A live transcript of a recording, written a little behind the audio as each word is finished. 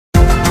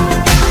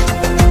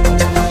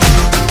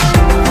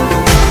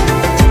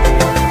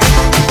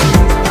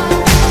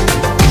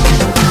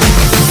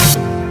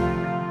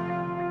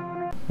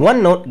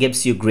OneNote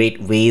gives you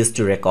great ways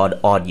to record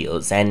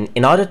audios, and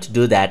in order to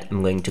do that,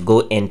 I'm going to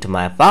go into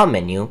my file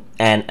menu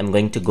and I'm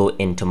going to go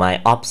into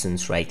my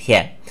options right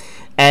here.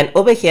 And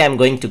over here, I'm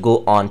going to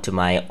go on to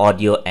my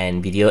audio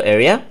and video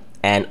area.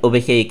 And over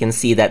here, you can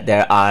see that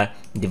there are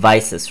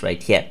devices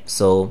right here.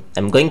 So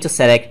I'm going to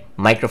select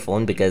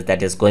microphone because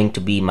that is going to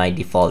be my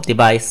default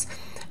device.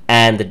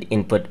 And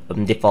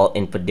the default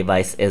input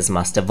device is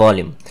master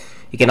volume.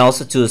 You can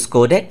also choose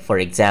codec, for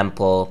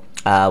example,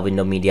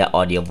 Window Media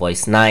Audio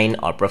Voice 9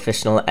 or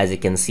Professional, as you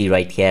can see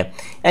right here.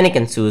 And you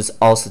can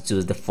also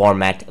choose the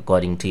format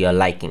according to your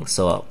liking.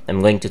 So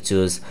I'm going to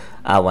choose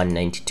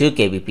 192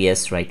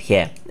 kbps right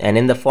here. And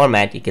in the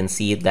format, you can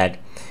see that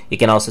you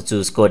can also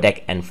choose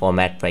codec and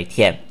format right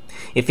here.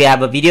 If you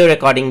have a video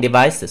recording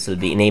device, this will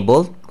be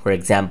enabled. For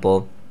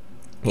example,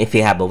 if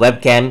you have a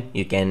webcam,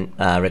 you can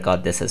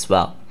record this as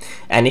well.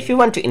 And if you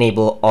want to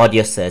enable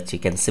audio search, you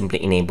can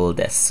simply enable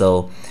this.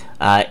 So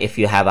if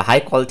you have a high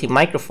quality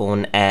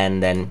microphone,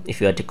 and then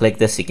if you were to click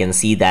this, you can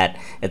see that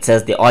it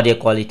says the audio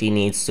quality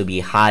needs to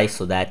be high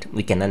so that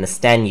we can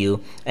understand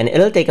you, and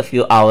it'll take a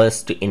few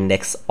hours to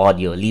index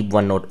audio. Leave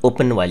OneNote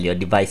open while your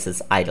device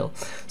is idle.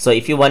 So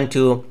if you want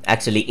to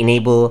actually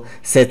enable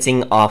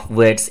searching of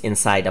words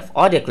inside of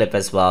audio clip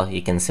as well,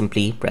 you can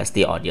simply press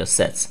the audio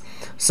search.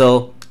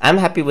 So I'm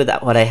happy with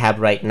what I have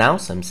right now,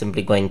 so I'm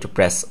simply going to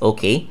press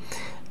OK,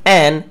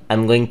 and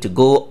I'm going to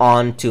go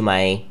on to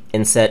my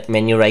insert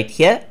menu right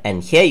here,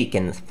 and here you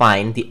can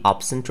find the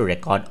option to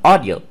record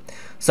audio.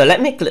 So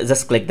let me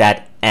just click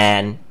that,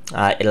 and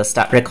it'll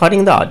start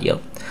recording the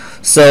audio.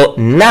 So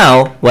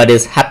now what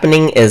is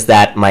happening is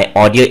that my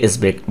audio is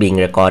being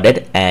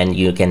recorded, and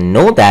you can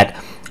know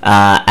that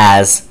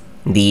as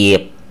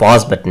the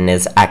pause button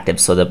is active,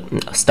 so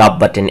the stop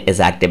button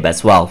is active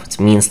as well, which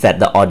means that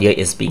the audio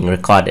is being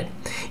recorded.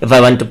 If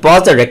I want to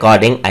pause the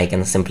recording, I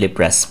can simply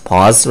press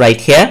pause right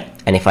here,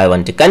 and if I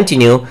want to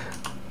continue,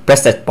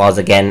 press that pause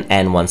again,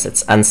 and once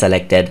it's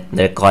unselected,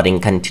 the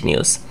recording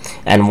continues.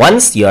 And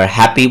once you're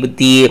happy with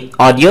the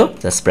audio,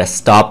 just press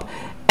stop,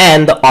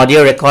 and the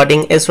audio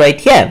recording is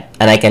right here,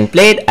 and I can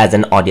play it as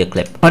an audio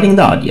clip, recording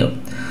the audio.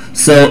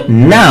 So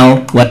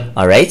now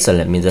alright, so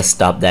let me just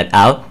stop that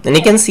out, and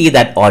you can see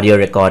that audio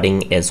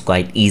recording is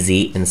quite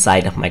easy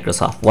inside of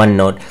Microsoft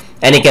OneNote,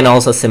 and you can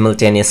also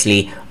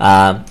simultaneously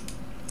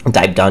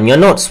type down your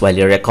notes while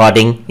you're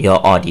recording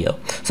your audio.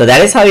 So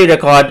that is how you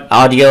record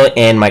audio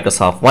in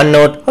Microsoft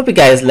OneNote. Hope you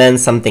guys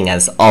learned something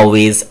as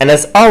always, and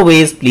as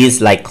always,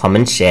 please like,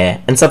 comment,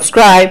 share, and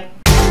subscribe.